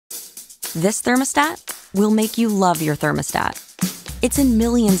This thermostat will make you love your thermostat. It's in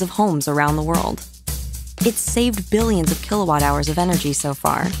millions of homes around the world. It's saved billions of kilowatt hours of energy so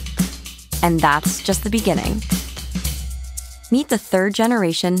far. And that's just the beginning. Meet the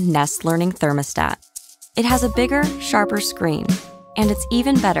third-generation Nest Learning Thermostat. It has a bigger, sharper screen, and it's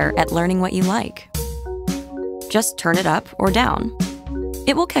even better at learning what you like. Just turn it up or down.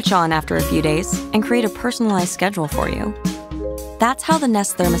 It will catch on after a few days and create a personalized schedule for you. That's how the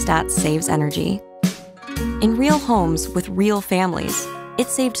Nest Thermostat saves energy. In real homes with real families, it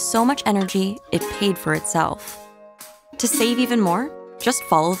saved so much energy it paid for itself. To save even more, just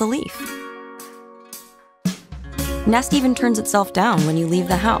follow the leaf. Nest even turns itself down when you leave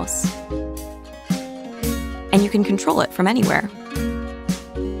the house. And you can control it from anywhere.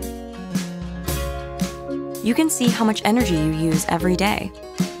 You can see how much energy you use every day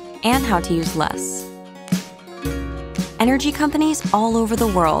and how to use less. Energy companies all over the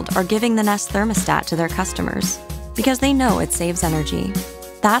world are giving the Nest Thermostat to their customers because they know it saves energy.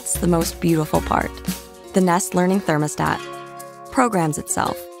 That's the most beautiful part. The Nest Learning Thermostat programs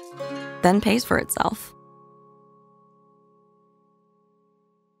itself, then pays for itself.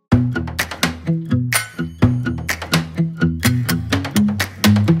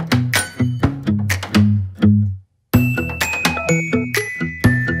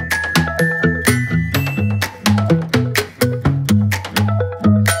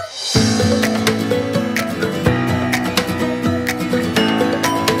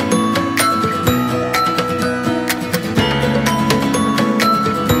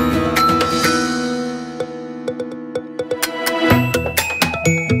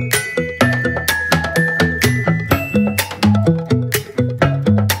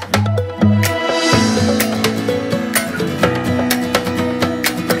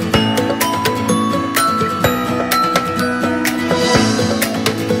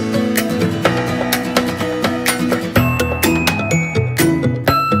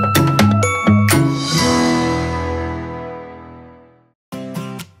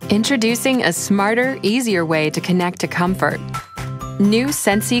 Introducing a smarter, easier way to connect to comfort. New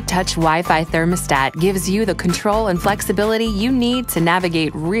Sensi Touch Wi-Fi Thermostat gives you the control and flexibility you need to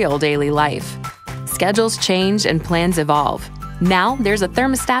navigate real daily life. Schedules change and plans evolve. Now there's a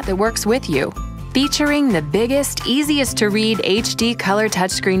thermostat that works with you. Featuring the biggest, easiest to read HD color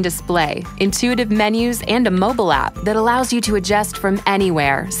touchscreen display, intuitive menus, and a mobile app that allows you to adjust from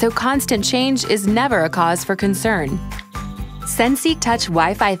anywhere, so constant change is never a cause for concern. Sensi Touch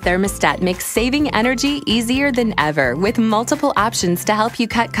Wi-Fi Thermostat makes saving energy easier than ever with multiple options to help you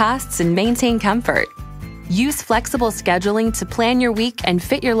cut costs and maintain comfort. Use flexible scheduling to plan your week and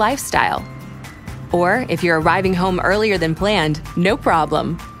fit your lifestyle. Or if you're arriving home earlier than planned, no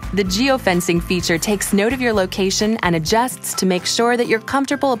problem. The geofencing feature takes note of your location and adjusts to make sure that you're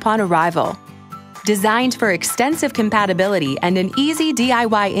comfortable upon arrival. Designed for extensive compatibility and an easy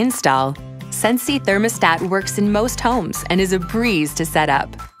DIY install, Sensi Thermostat works in most homes and is a breeze to set up.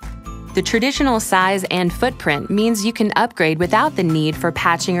 The traditional size and footprint means you can upgrade without the need for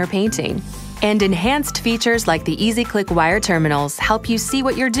patching or painting. And enhanced features like the easy-click wire terminals help you see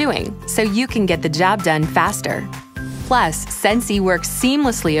what you're doing, so you can get the job done faster. Plus, Sensi works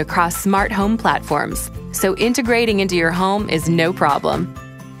seamlessly across smart home platforms, so integrating into your home is no problem.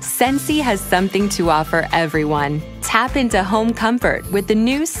 Sensi has something to offer everyone. Tap into home comfort with the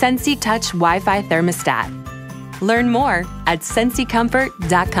new Sensi Touch Wi-Fi Thermostat. Learn more at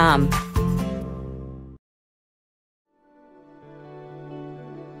sensicomfort.com.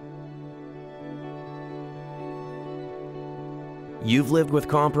 You've lived with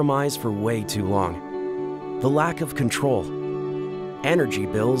compromise for way too long. The lack of control. Energy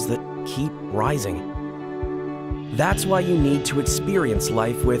bills that keep rising. That's why you need to experience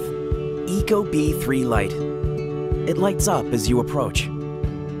life with ecobee 3 Lite. It lights up as you approach.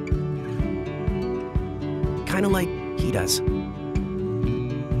 Kinda like he does.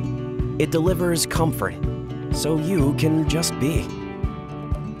 It delivers comfort, so you can just be.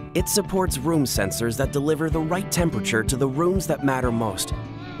 It supports room sensors that deliver the right temperature to the rooms that matter most.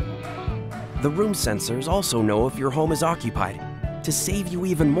 The room sensors also know if your home is occupied, to save you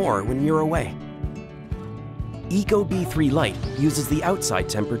even more when you're away. ecobee 3 Lite uses the outside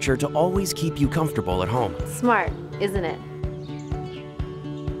temperature to always keep you comfortable at home. Smart, isn't it?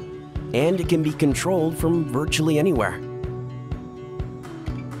 And it can be controlled from virtually anywhere.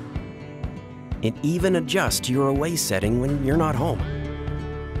 It even adjusts your away setting when you're not home.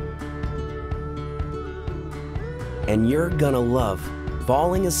 And you're gonna love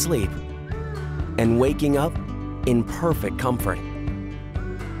falling asleep and waking up in perfect comfort.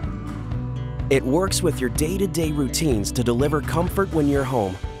 It works with your day-to-day routines to deliver comfort when you're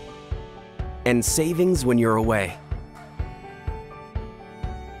home. and savings when you're away.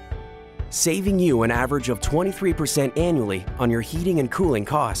 Saving you an average of 23% annually on your heating and cooling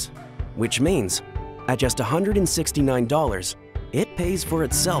costs, which means at just $169, it pays for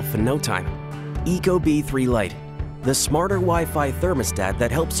itself in no time. ecobee 3 Lite, the smarter Wi-Fi thermostat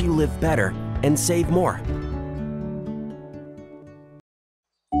that helps you live better and save more.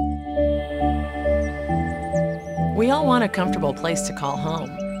 We all want a comfortable place to call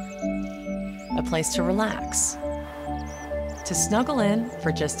home, a place to relax, to snuggle in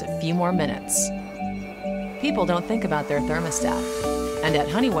for just a few more minutes. People don't think about their thermostat, and at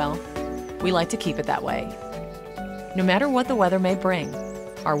Honeywell, we like to keep it that way. No matter what the weather may bring,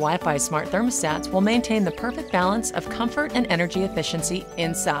 our Wi-Fi smart thermostats will maintain the perfect balance of comfort and energy efficiency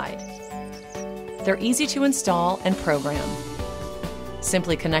inside. They're easy to install and program.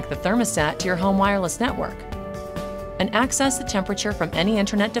 Simply connect the thermostat to your home wireless network and access the temperature from any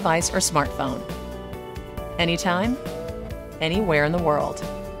internet device or smartphone. Anytime, anywhere in the world.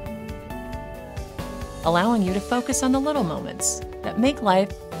 Allowing you to focus on the little moments that make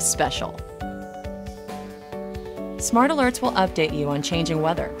life special. Smart alerts will update you on changing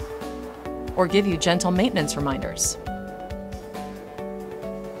weather or give you gentle maintenance reminders.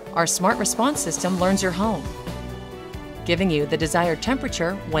 Our smart response system learns your home, giving you the desired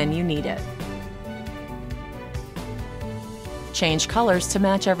temperature when you need it. Change colors to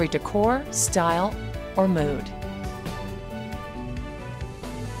match every decor, style, or mood.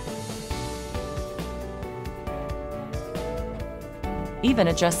 Even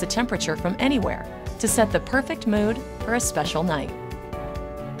adjust the temperature from anywhere to set the perfect mood for a special night.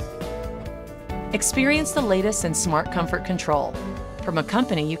 Experience the latest in smart comfort control from a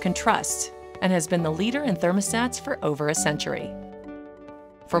company you can trust and has been the leader in thermostats for over a century.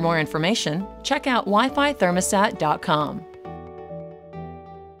 For more information, check out WiFiThermostat.com.